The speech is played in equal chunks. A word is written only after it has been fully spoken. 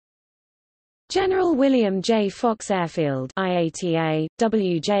General William J. Fox Airfield IATA,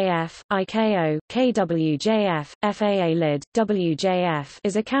 WJF, ICAO, KWJF, FAA LID, WJF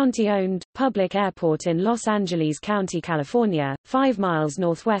is a county-owned, public airport in Los Angeles County, California, 5 miles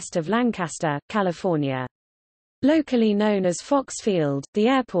northwest of Lancaster, California. Locally known as Fox Field, the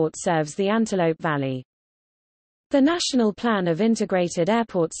airport serves the Antelope Valley. The National Plan of Integrated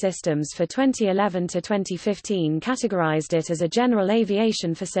Airport Systems for 2011 to 2015 categorized it as a general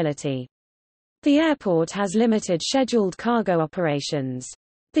aviation facility. The airport has limited scheduled cargo operations.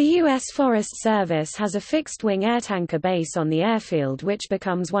 The U.S. Forest Service has a fixed-wing airtanker base on the airfield which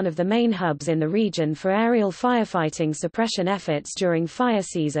becomes one of the main hubs in the region for aerial firefighting suppression efforts during fire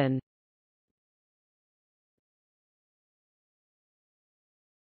season.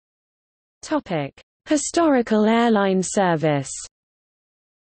 Historical airline service.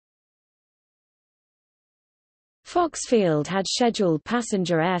 Fox Field had scheduled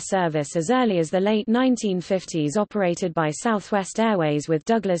passenger air service as early as the late 1950s, operated by Southwest Airways with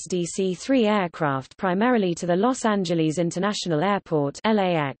Douglas DC-3 aircraft primarily to the Los Angeles International Airport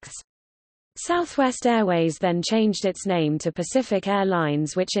 (LAX). Southwest Airways then changed its name to Pacific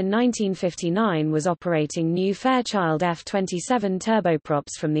Airlines, which in 1959 was operating new Fairchild F-27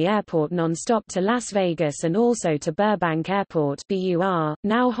 turboprops from the airport non-stop to Las Vegas and also to Burbank Airport (BUR,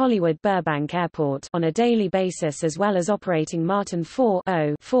 now Hollywood Burbank Airport) on a daily basis, as well as operating Martin IV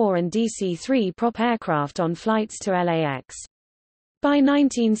and DC-3 prop aircraft on flights to LAX. By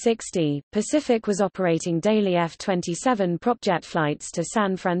 1960, Pacific was operating daily F-27 propjet flights to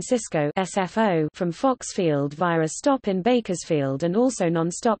San Francisco (SFO) from Fox Field via a stop in Bakersfield and also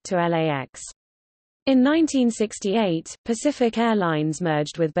non-stop to LAX. In 1968, Pacific Airlines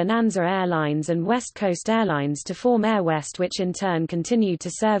merged with Bonanza Airlines and West Coast Airlines to form Air West, which in turn continued to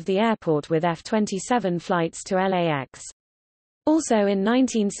serve the airport with F-27 flights to LAX. Also in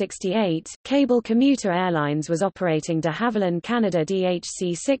 1968, Cable Commuter Airlines was operating de Havilland Canada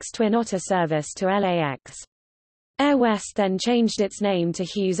DHC-6 Twin Otter service to LAX. Air West then changed its name to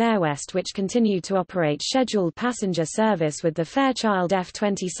Hughes Air West, which continued to operate scheduled passenger service with the Fairchild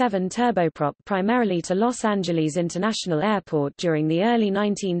F-27 turboprop primarily to Los Angeles International Airport during the early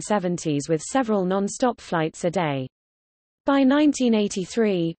 1970s with several non-stop flights a day. By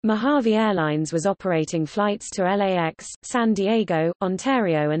 1983, Mojave Airlines was operating flights to LAX, San Diego,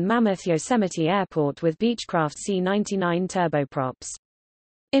 Ontario and Mammoth Yosemite Airport with Beechcraft C-99 turboprops.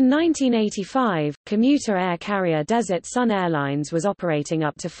 In 1985, commuter air carrier Desert Sun Airlines was operating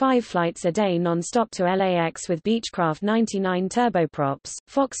up to 5 flights a day non-stop to LAX with Beechcraft 99 turboprops.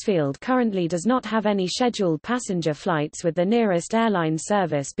 Fox Field currently does not have any scheduled passenger flights, with the nearest airline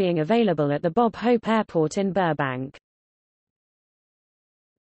service being available at the Bob Hope Airport in Burbank.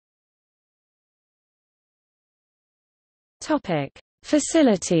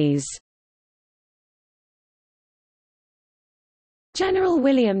 Facilities. General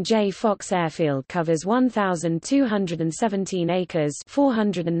William J. Fox Airfield covers 1,217 acres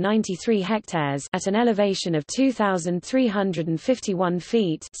 (493 hectares) at an elevation of 2,351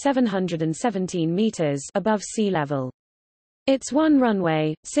 feet (717 meters) above sea level. Its one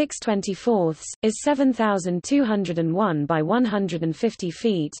runway, 6/24, is 7,201 by 150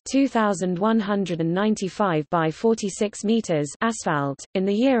 feet (2,195 by 46 meters) asphalt. In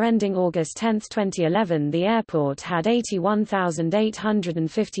the year ending August 10, 2011, the airport had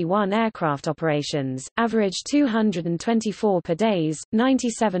 81,851 aircraft operations, average 224 per days,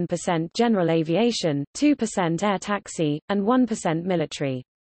 97% general aviation, 2% air taxi, and 1% military.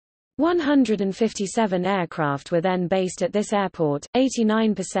 157 aircraft were then based at this airport,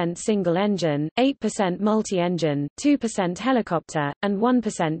 89% single-engine, 8% multi-engine, 2% helicopter, and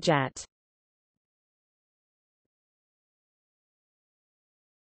 1% jet.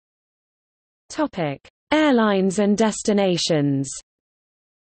 Airlines and destinations.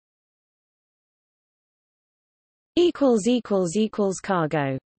 ==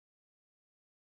 Cargo